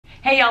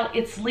Hey y'all,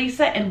 it's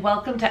Lisa and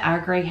welcome to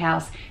Our Gray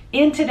House.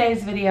 In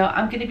today's video,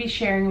 I'm going to be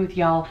sharing with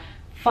y'all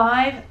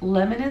 5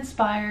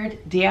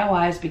 lemon-inspired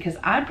DIYs because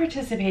I'm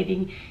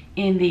participating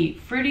in the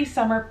Fruity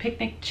Summer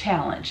Picnic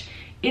Challenge.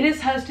 It is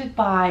hosted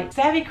by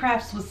Savvy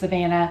Crafts with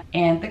Savannah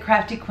and the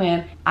Crafty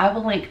Quinn. I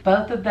will link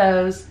both of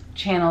those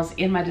channels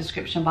in my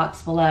description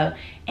box below.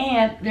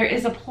 And there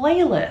is a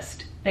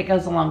playlist that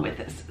goes along with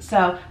this.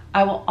 So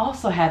I will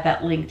also have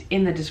that linked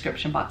in the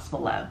description box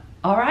below.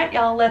 All right,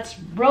 y'all, let's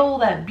roll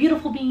that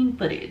beautiful bean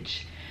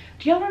footage.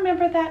 Do y'all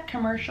remember that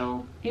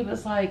commercial? It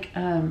was like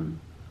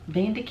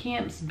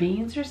Vandecamp's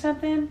Beans or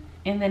something.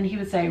 And then he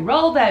would say,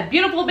 roll that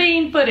beautiful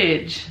bean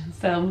footage.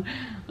 So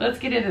let's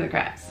get into the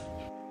crafts.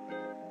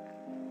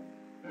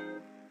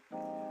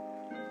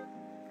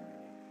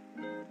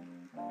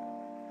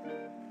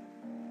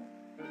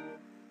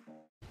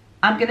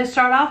 I'm going to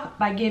start off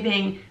by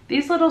giving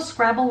these little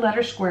Scrabble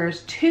letter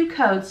squares 2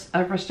 coats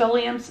of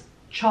Rust-Oleum's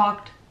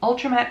chalked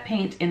ultramatte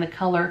paint in the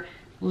color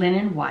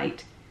linen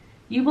white.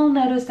 You will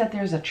notice that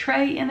there's a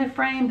tray in the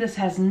frame. This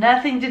has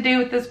nothing to do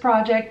with this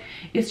project.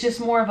 It's just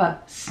more of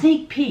a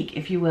sneak peek,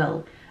 if you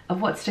will,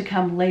 of what's to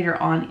come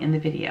later on in the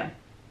video.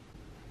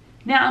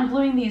 Now I'm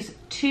gluing these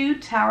 2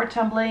 tower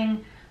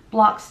tumbling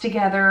blocks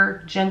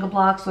together, Jenga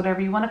blocks,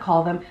 whatever you want to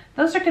call them.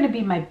 Those are going to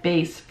be my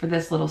base for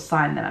this little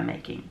sign that I'm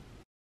making.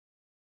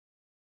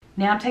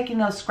 Now I'm taking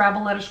those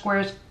Scrabble letter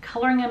squares,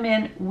 coloring them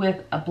in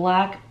with a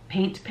black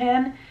paint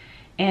pen.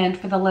 And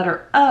for the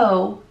letter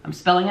O, I'm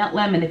spelling out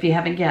lemon if you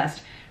haven't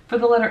guessed. For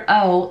the letter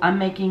O, I'm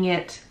making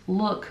it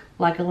look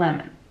like a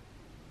lemon.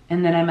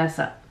 And then I mess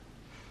up.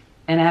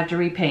 And I have to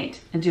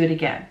repaint and do it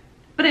again.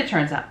 But it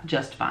turns out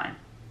just fine.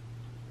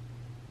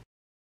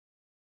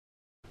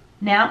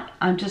 Now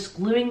I'm just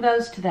gluing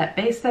those to that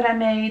base that I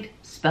made,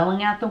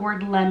 spelling out the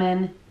word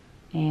lemon,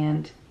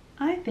 and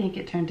I think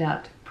it turned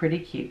out pretty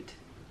cute.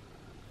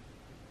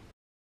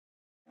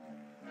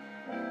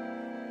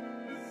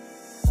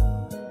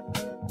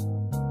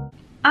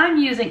 I'm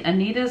using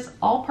Anita's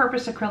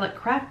all-purpose acrylic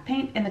craft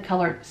paint in the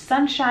color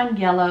Sunshine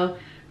Yellow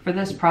for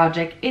this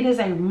project. It is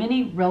a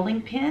mini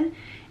rolling pin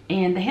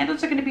and the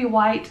handles are going to be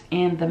white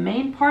and the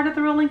main part of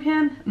the rolling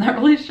pin, not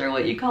really sure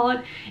what you call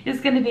it, is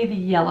going to be the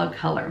yellow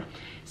color.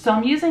 So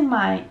I'm using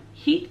my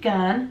heat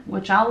gun,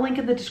 which I'll link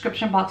in the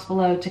description box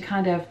below to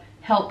kind of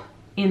help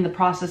in the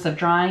process of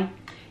drying.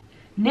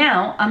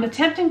 Now I'm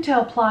attempting to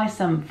apply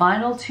some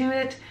vinyl to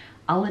it.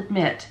 I'll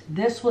admit,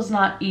 this was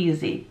not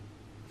easy.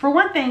 For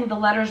one thing, the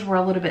letters were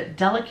a little bit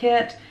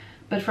delicate,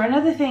 but for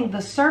another thing,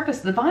 the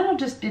surface, the vinyl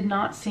just did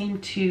not seem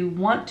to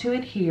want to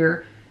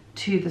adhere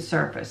to the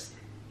surface.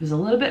 It was a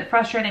little bit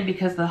frustrating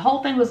because the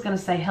whole thing was going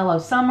to say hello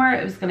summer.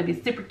 It was going to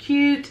be super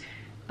cute,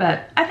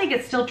 but I think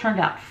it still turned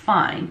out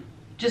fine.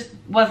 Just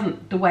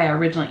wasn't the way I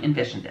originally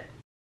envisioned it.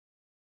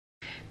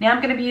 Now I'm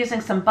going to be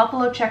using some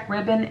buffalo check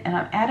ribbon and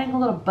I'm adding a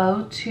little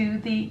bow to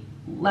the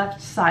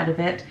left side of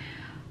it.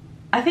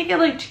 I think it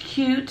looked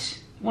cute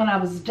when I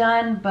was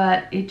done,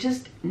 but it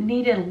just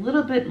needed a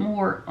little bit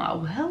more.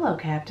 Oh, hello,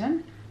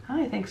 Captain.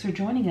 Hi, thanks for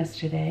joining us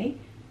today.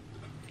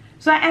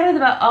 So I added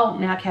about, oh,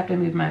 now Captain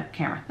moved my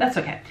camera. That's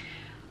okay.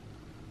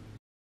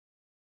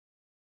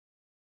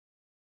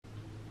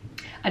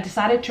 I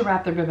decided to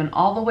wrap the ribbon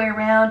all the way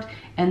around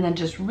and then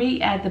just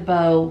re-add the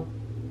bow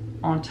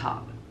on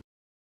top.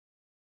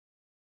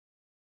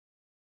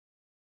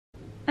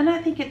 And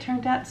I think it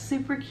turned out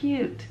super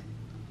cute.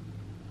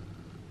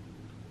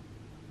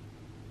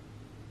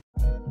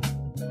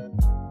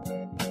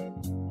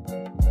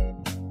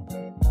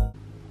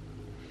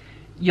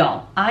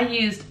 Y'all, I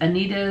used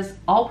Anita's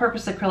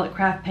all-purpose acrylic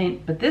craft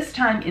paint, but this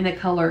time in the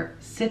color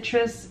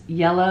Citrus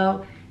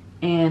Yellow.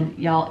 And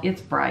y'all,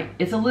 it's bright.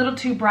 It's a little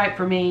too bright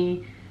for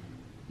me.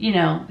 You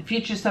know, the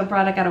future's so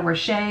bright, I gotta wear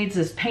shades.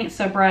 This paint's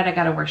so bright, I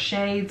gotta wear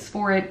shades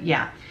for it.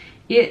 Yeah,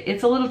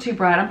 it's a little too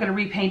bright. I'm gonna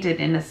repaint it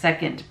in a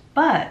second.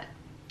 But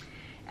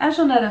as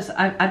you'll notice,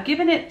 I've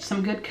given it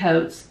some good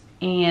coats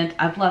and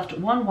I've left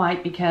one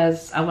white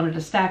because I wanted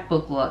a stack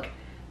book look.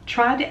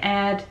 Tried to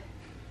add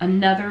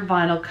another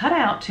vinyl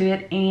cutout to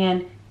it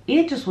and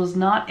it just was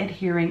not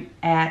adhering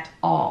at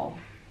all.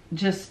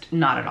 Just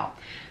not at all.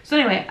 So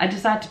anyway, I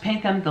decided to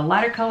paint them the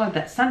lighter color,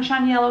 that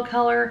sunshine yellow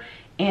color,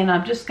 and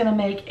I'm just gonna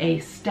make a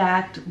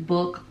stacked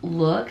book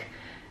look.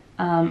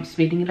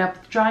 Speeding it up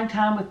with drying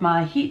time with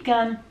my heat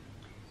gun.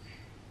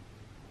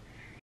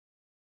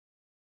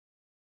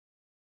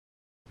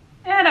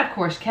 And of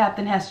course,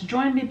 Captain has to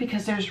join me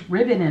because there's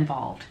ribbon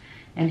involved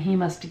and he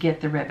must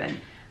get the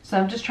ribbon. So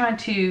I'm just trying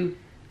to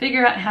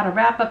figure out how to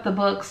wrap up the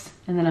books,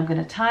 and then I'm going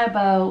to tie a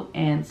bow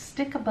and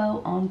stick a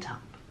bow on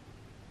top.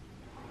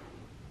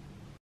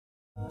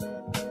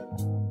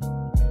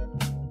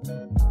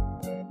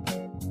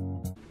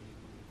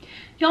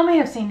 Y'all may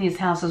have seen these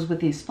houses with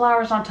these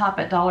flowers on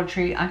top at Dollar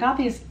Tree. I got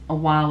these a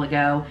while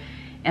ago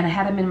and I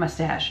had them in my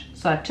stash.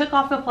 So I took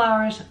off the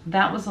flowers.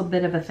 That was a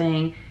bit of a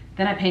thing.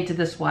 Then I painted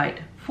this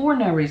white for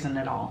no reason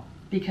at all,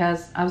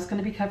 because I was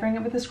going to be covering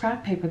it with this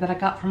craft paper that I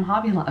got from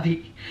Hobby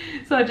Lobby.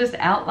 So I just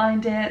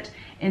outlined it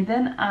and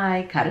then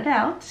I cut it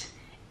out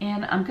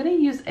And I'm going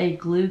to use a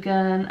glue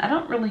gun. I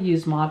don't really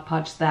use Mod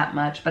Podge that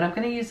much, but I'm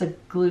going to use a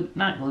glue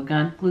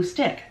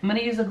stick. I'm going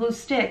to use a glue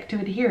stick to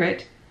adhere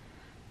it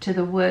to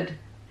the wood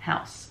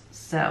house.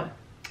 So,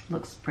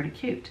 looks pretty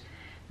cute.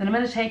 Then I'm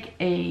going to take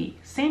a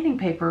sanding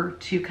paper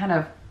to kind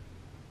of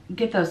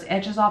get those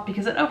edges off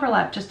because it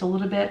overlapped just a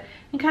little bit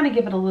and kind of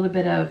give it a little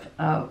bit of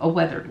a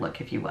weathered look,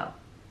 if you will.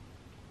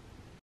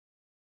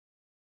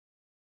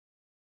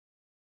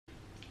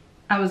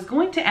 I was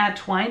going to add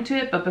twine to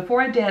it, but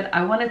before I did,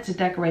 I wanted to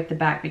decorate the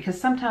back because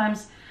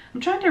sometimes I'm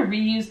trying to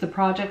reuse the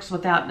projects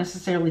without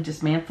necessarily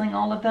dismantling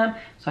all of them.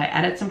 So I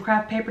added some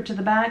craft paper to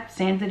the back,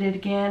 sanded it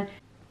again.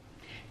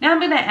 Now I'm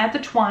going to add the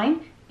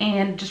twine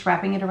and just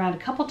wrapping it around a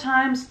couple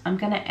times. I'm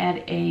going to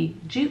add a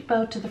jute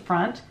bow to the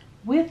front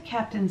with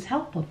Captain's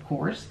help, of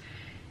course.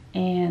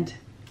 And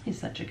he's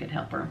such a good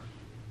helper.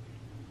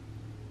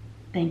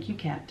 Thank you,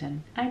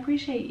 Captain. I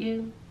appreciate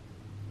you.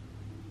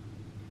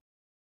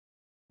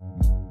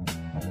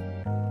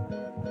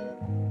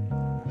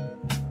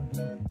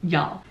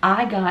 Y'all,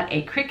 I got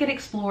a Cricut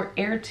Explore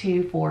Air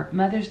 2 for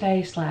Mother's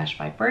Day /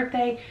 my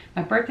birthday.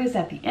 My birthday's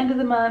at the end of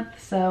the month,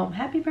 so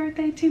happy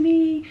birthday to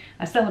me.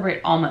 I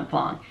celebrate all month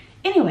long.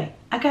 Anyway,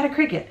 I got a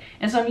Cricut,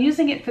 and so I'm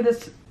using it for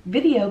this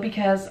video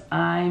because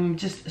I'm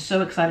just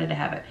so excited to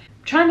have it.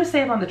 I'm trying to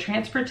save on the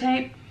transfer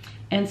tape,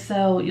 and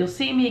so you'll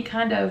see me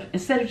kind of,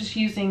 instead of just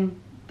using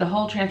the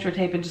whole transfer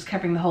tape and just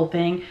covering the whole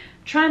thing,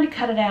 trying to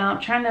cut it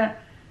out, trying to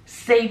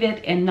save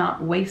it and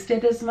not waste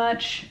it as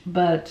much,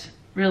 but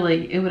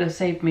really, it would have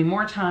saved me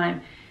more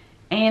time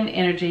and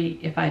energy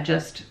if I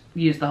just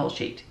used the whole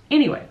sheet.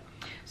 Anyway,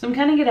 so I'm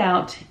cutting it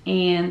out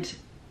and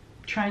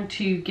trying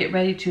to get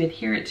ready to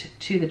adhere it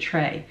to the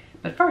tray.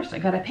 But first, I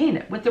gotta paint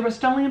it with the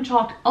Rust-Oleum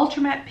Chalked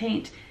Ultra Matte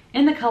paint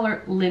in the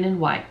color Linen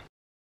White.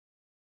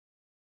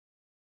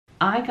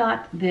 I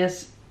got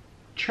this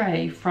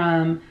tray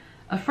from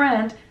a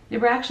friend. They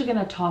were actually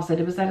gonna toss it.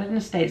 It was at an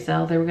estate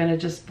sale. They were gonna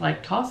just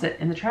like toss it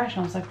in the trash.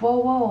 And I was like, whoa,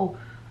 whoa,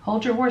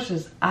 hold your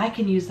horses. I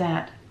can use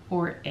that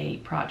for a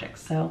project.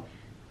 So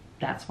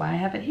that's why I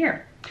have it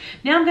here.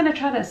 Now I'm going to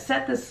try to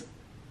set this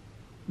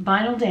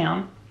vinyl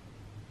down,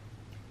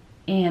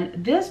 and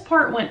this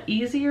part went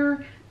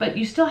easier, but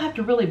you still have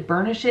to really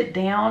burnish it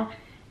down,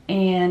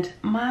 and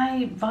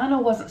my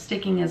vinyl wasn't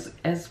sticking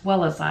as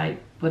well as I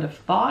would have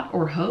thought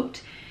or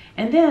hoped.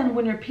 And then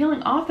when you're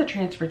peeling off the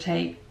transfer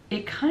tape,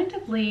 it kind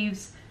of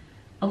leaves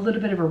a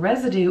little bit of a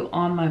residue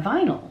on my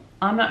vinyl.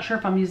 I'm not sure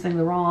if I'm using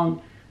the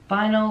wrong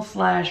vinyl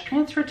 /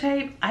 transfer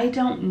tape. I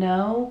don't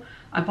know.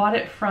 I bought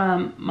it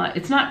from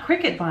it's not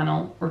Cricut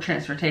vinyl or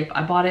transfer tape.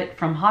 I bought it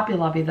from Hobby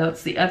Lobby, though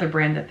it's the other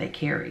brand that they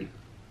carry.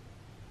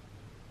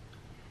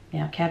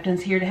 Now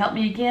Captain's here to help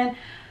me again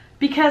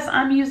because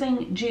I'm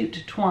using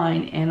jute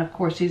twine, and of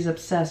course he's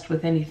obsessed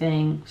with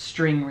anything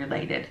string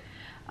related.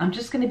 I'm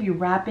just going to be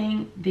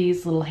wrapping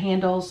these little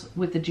handles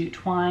with the jute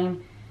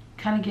twine,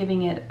 kind of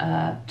giving it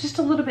just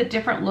a little bit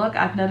different look.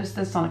 I've noticed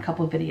this on a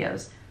couple of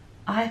videos.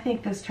 I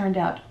think this turned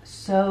out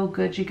so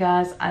good, you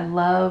guys. I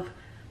love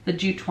the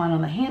jute twine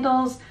on the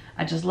handles.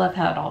 I just love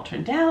how it all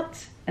turned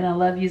out, and I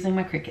love using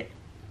my Cricut.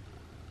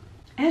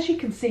 As you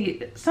can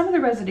see, some of the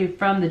residue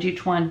from the jute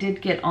twine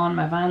did get on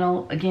my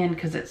vinyl, again,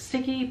 because it's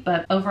sticky,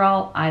 but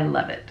overall, I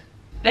love it.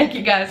 Thank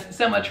you guys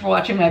so much for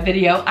watching my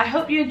video. I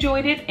hope you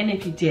enjoyed it, and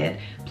if you did,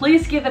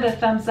 please give it a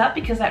thumbs up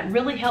because that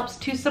really helps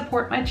to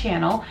support my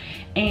channel.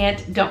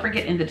 And don't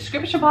forget, in the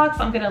description box,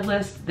 I'm gonna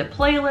list the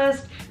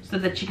playlist so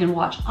that you can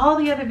watch all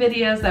the other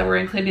videos that were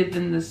included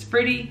in this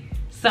Fruity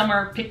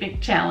Summer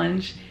Picnic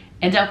Challenge.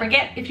 And don't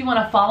forget, if you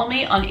wanna follow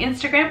me on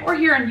Instagram or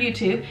here on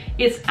YouTube,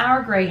 it's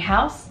Our Gray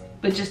House,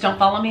 but just don't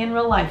follow me in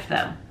real life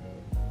though,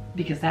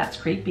 because that's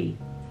creepy.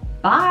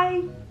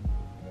 Bye.